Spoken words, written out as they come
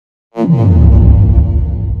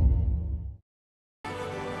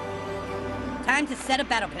Time to set a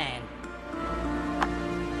battle plan.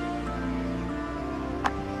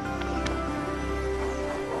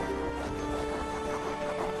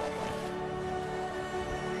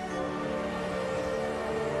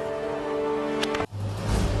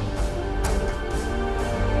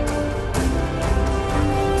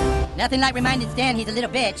 Nothing like reminding Stan he's a little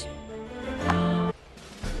bitch.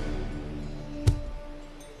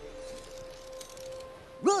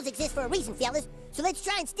 Rules exist for a reason, fellas, so let's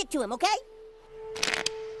try and stick to them, okay?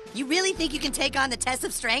 You really think you can take on the test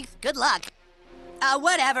of strength? Good luck.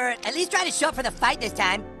 Whatever. At least try to show up for the fight this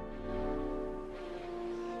time.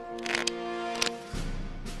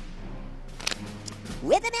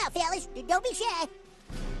 Whip him out, fellas. Don't be shy.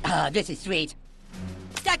 Oh, this is sweet.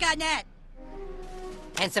 Stuck on that.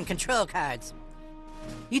 And some control cards.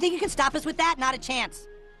 You think you can stop us with that? Not a chance.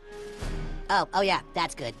 Oh yeah,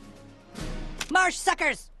 that's good. Marsh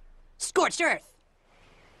suckers! Scorched earth!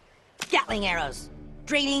 Gatling arrows!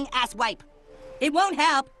 Draining ass wipe! It won't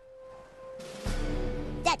help!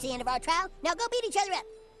 That's the end of our trial. Now go beat each other up.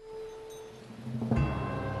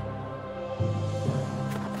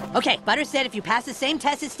 Okay, Butter said if you pass the same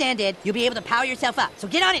test as Stan did, you'll be able to power yourself up. So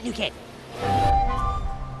get on it, new kid!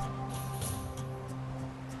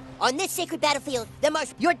 On this sacred battlefield,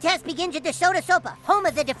 your test begins at the Soda Sopa, home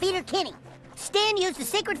of the defeater Kenny. Stan used the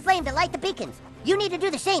sacred flame to light the beacons. You need to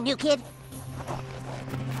do the same, new kid.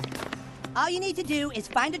 All you need to do is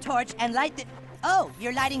find a torch and light the... Oh,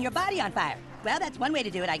 you're lighting your body on fire. Well, that's one way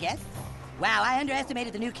to do it, I guess. Wow, I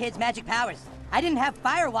underestimated the new kid's magic powers. I didn't have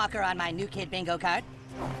Firewalker on my new kid bingo card.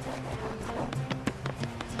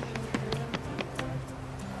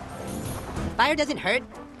 Fire doesn't hurt.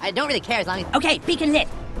 I don't really care as long as... Okay, beacon lit.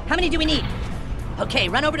 How many do we need? Okay,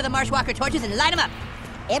 run over to the Marshwalker torches and light them up.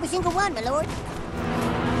 Every single one, my lord.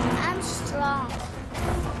 I'm strong.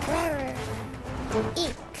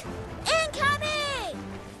 Eek. Incoming!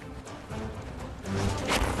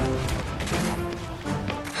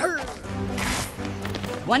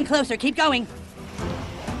 One closer, keep going.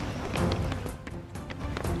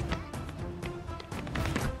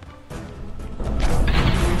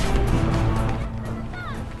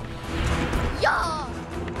 Yo!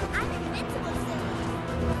 I'm invincible soon.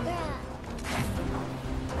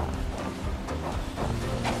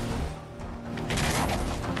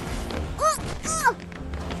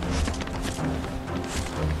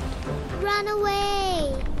 Run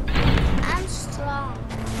away. I'm strong.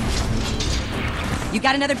 You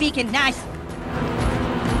got another beacon, nice.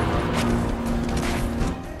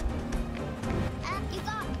 You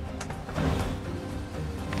got it.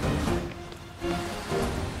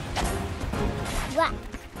 What?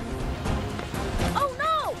 Oh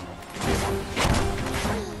no!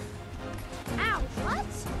 Ow, what?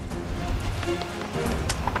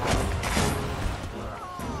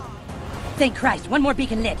 Thank Christ, one more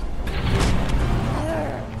beacon lit.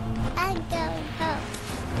 I'm going home.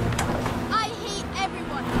 I hate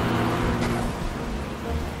everyone.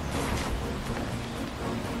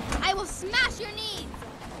 I will smash your knees.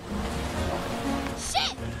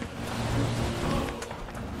 Shit!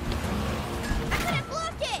 I couldn't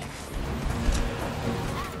block it.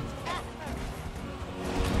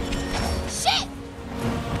 Shit!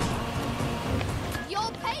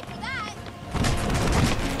 You'll pay for that.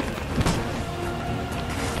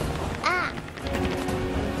 Ah.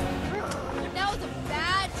 That was a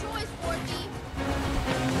bad choice, Forky.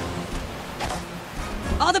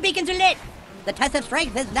 All the beacons are lit. The test of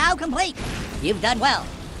strength is now complete. You've done well.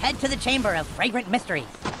 Head to the Chamber of Fragrant Mysteries.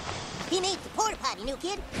 He needs the porta potty, new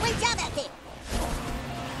kid. Great job out there.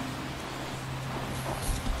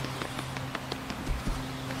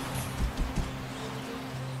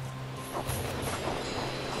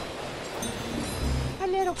 A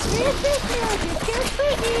little secret magic, just for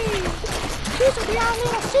you. This will be our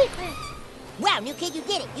little secret. Wow, new kid, you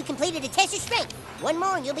did it. You completed a test of strength. One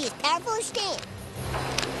more and you'll be as powerful as Stan.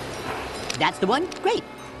 That's the one? Great.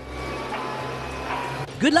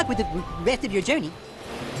 Good luck with the rest of your journey.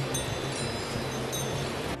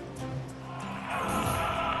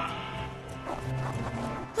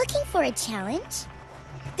 Looking for a challenge?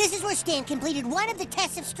 This is where Stan completed one of the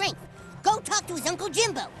tests of strength. Go talk to his Uncle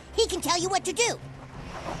Jimbo. He can tell you what to do.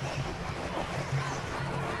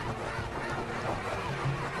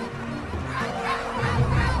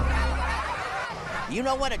 You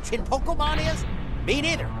know what a chin Pokemon is? Me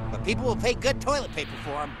neither, but people will pay good toilet paper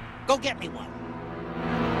for them. Go get me one.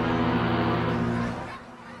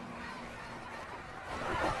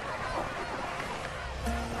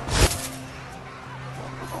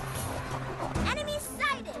 Enemy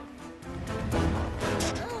sighted!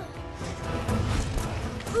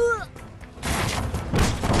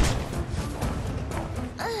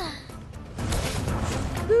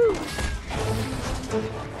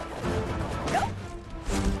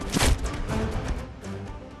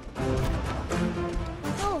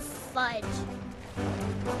 fudge.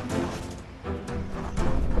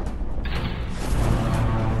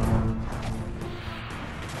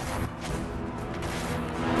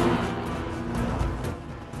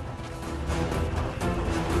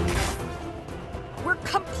 We're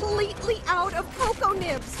completely out of cocoa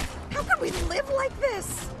nibs. How can we live like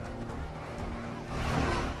this?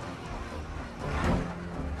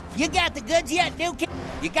 You got the goods yet, new kid?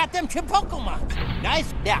 You got them Pokemons.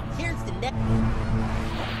 Nice. Now, here's the next.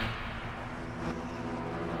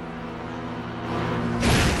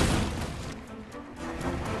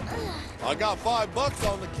 I got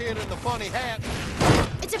 $5 on the kid in the funny hat.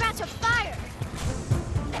 It's about to fire.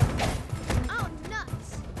 Oh,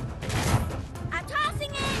 nuts. I'm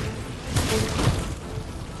tossing it.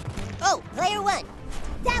 Oh, player one.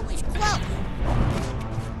 That was close.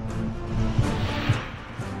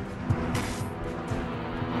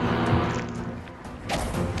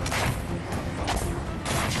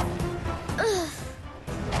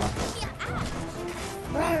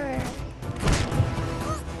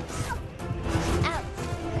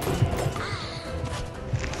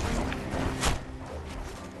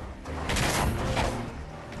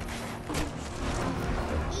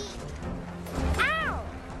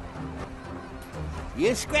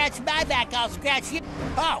 You scratch my back, I'll scratch you.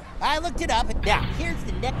 Oh, I looked it up. Now, here's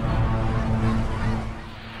the next.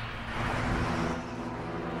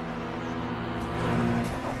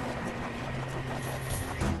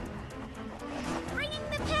 Bringing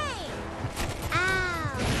the pain.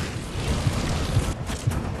 Ow.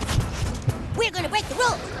 We're gonna break the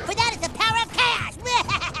rules, for that is the power of chaos.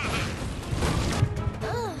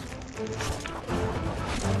 Ugh.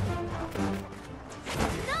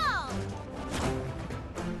 No.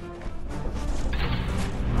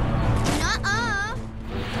 Nuh-uh.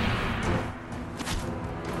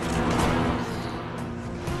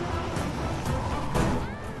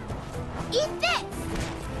 Eat this.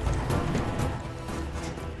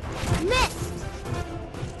 Missed.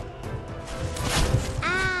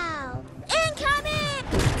 Ow. Incoming!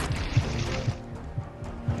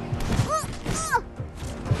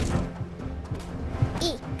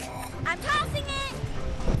 Eek. I'm tossing it.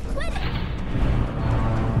 Quit it.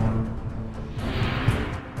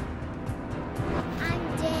 I'm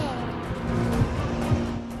dead.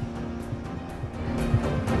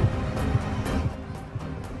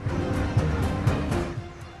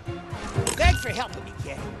 Thanks for helping me,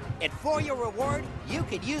 kid. And for your reward, you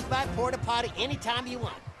can use my porta potty anytime you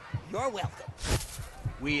want. You're welcome.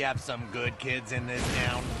 We have some good kids in this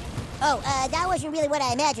town. Oh, that wasn't really what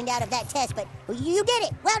I imagined out of that test, but you did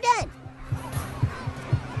it. Well done.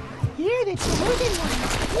 You're the chosen one.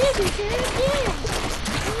 You deserve this.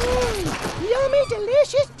 Yummy,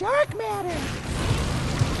 delicious dark matter.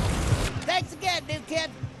 Thanks again, new kid.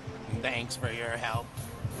 Thanks for your help.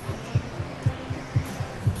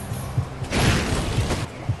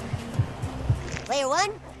 Player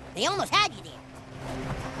one, they almost had you there.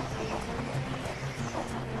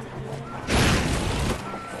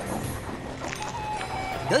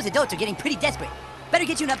 Those adults are getting pretty desperate. Better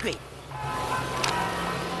get you an upgrade.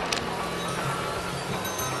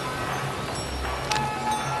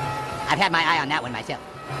 I've had my eye on that one myself.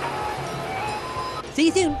 See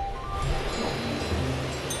you soon.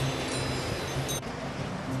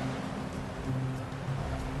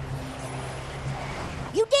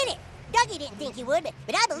 You did it. Dougie didn't think you would,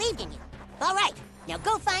 but I believed in you. All right, now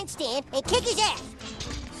go find Stan and kick his ass.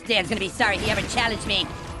 Stan's gonna be sorry he ever challenged me.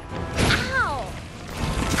 Ow!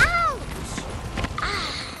 Ouch!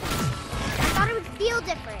 Ah. I thought it would feel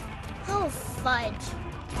different. Oh, fudge.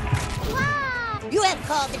 Wow! You have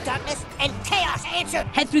called the darkness, and chaos answered.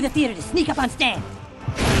 Head through the theater to sneak up on Stan.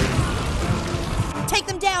 Take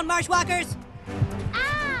them down, Marshwalkers!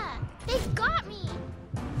 Ah! They've got me.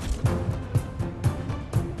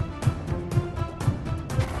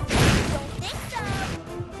 Don't think so.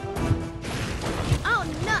 Oh,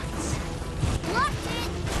 nuts. Blocked it.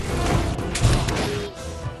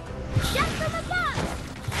 Just from above.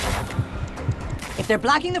 If they're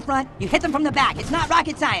blocking the front, you hit them from the back. It's not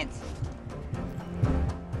rocket science.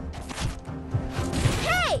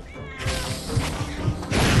 Hey!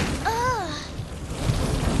 Ugh.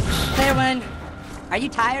 Player one, are you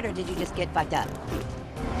tired or did you just get fucked up?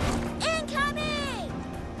 Incoming!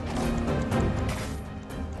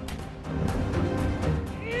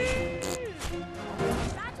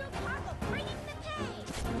 Bringing the pain.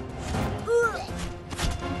 Ugh.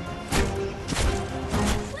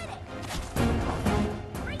 Quit it.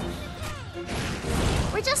 Bringing the pain.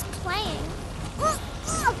 We're just playing.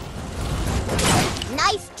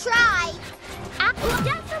 Nice try. Apple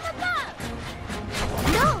down from above.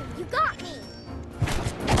 No, you got me.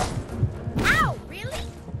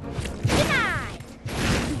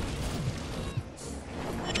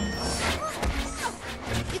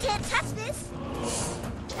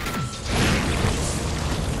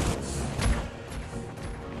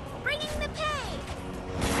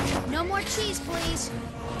 more cheese, please.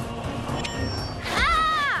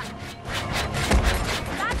 Ah!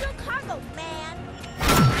 Not your cargo, man.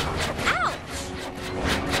 Ouch!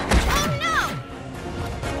 Oh,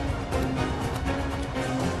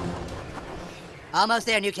 no! Almost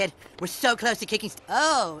there, new kid. We're so close to kicking.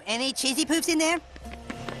 Oh, any cheesy poofs in there?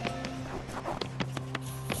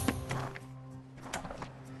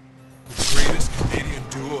 Greatest Canadian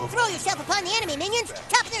duo of Throw yourself upon the enemy, minions!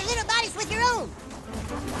 Top their little bodies with your own!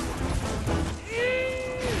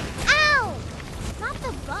 Ow! Not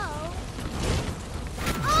the bow.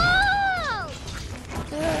 Oh!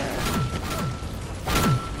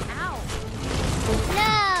 Ow.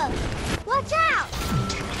 No! Watch out!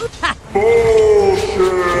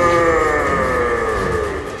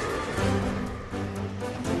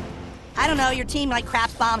 I don't know, your team like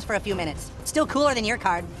craps bombs for a few minutes. Still cooler than your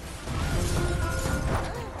card.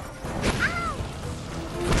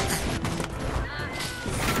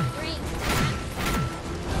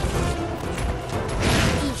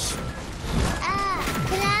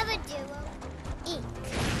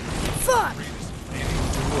 Fuck! greatest Canadian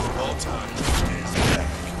duo of all time is back.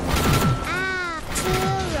 Too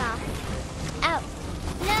rough. Oh,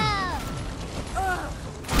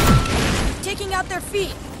 no! Taking out their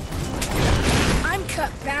feet. I'm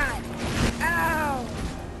cut bad. Ow!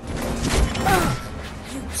 Ugh,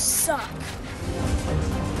 you suck.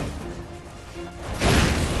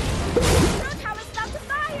 Look how it's about to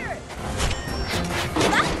fire!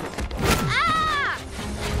 Ah!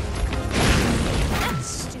 That's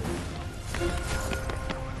stupid.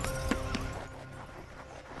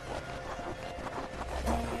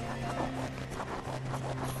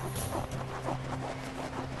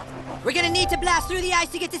 We're gonna need to blast through the ice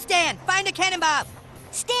to get to Stan. Find a cannonball.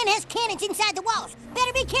 Stan has cannons inside the walls.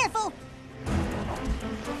 Better be careful.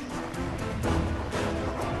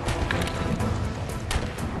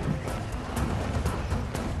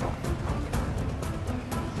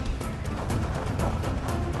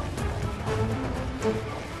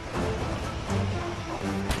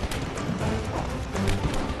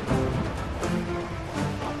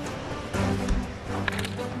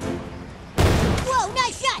 Whoa,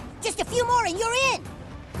 nice shot! Just a few more and you're in!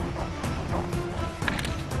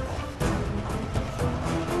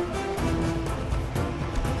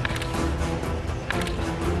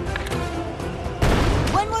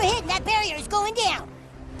 One more hit and that barrier is going down.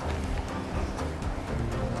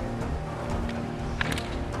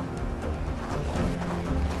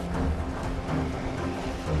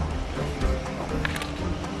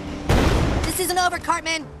 This isn't over,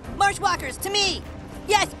 Cartman. Marshwalkers, to me.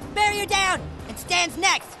 Yes, barrier down. And Stan's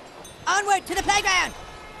next. Onward to the playground.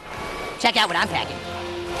 Check out what I'm packing.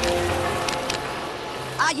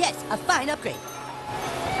 Ah, yes, a fine upgrade.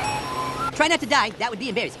 Try not to die. That would be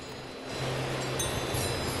embarrassing.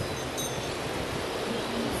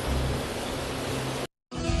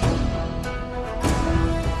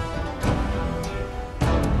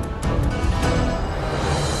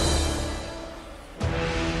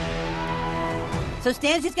 So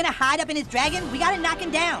Stan's just gonna hide up in his dragon? We gotta knock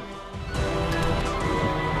him down.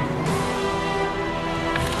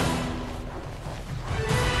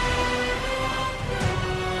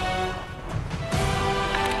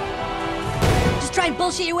 Just try and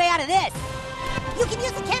bullshit your way out of this. You can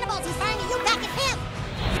use the cannonballs he's firing at you back at him.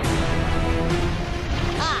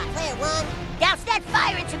 Ah, player one. Douse that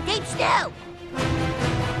fire in some deep stew.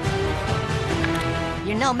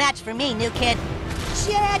 You're no match for me, new kid.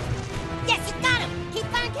 Shit! Yes, you got him! Keep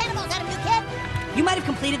firing cannonballs at him, new kid! You might have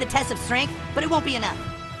completed the test of strength, but it won't be enough.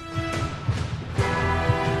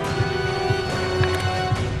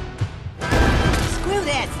 Screw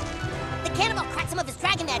this! The cannonball cracked some of his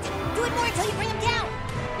dragon edge. Do it more until you bring him down!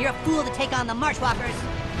 You're a fool to take on the Marshwalkers.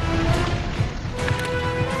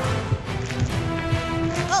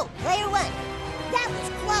 Oh, player one. That was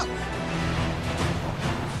close.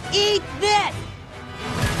 Eat this!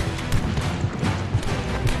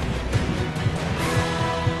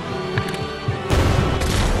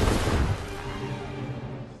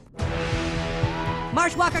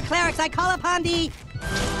 Marshwalker clerics, I call upon thee!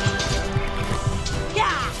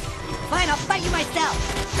 Yeah! Fine, I'll fight you myself!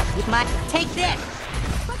 With my... Take this!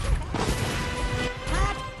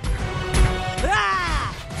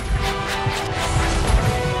 Ah!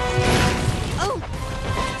 Oh!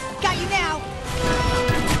 Got you now!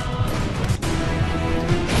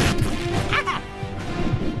 Ah!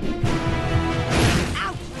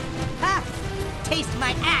 Ouch! Ah! Taste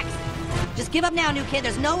my axe! Just give up now, new kid.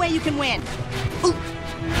 There's no way you can win. Ooh.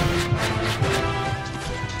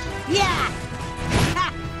 Yeah!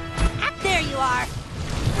 Ha! Ah, there you are!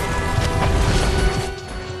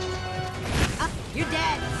 You're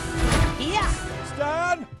dead.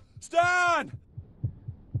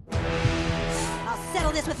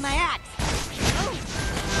 settle this with my axe.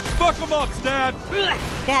 Fuck them up, Stan!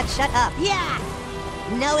 Dad, shut up. Yeah!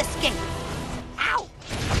 No escape. Ow!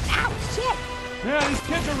 Ow, shit! Yeah, these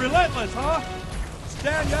kids are relentless, huh?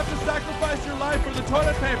 Stan, you have to sacrifice your life for the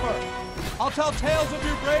toilet paper. I'll tell tales of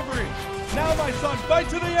your bravery. Now, my son, fight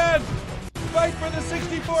to the end! Fight for the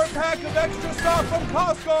 64-pack of extra stuff from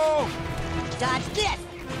Costco! Dodge this!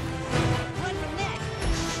 Run from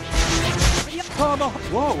this! Mama!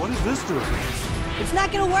 Whoa, what is this doing? It's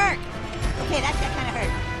not gonna work! Okay, that got kinda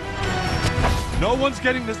hurt. No one's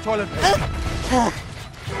getting this toilet paper.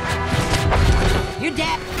 You're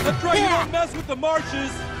dead! That's right, you don't mess with the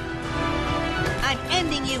marshes! I'm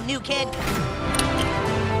ending you, new kid!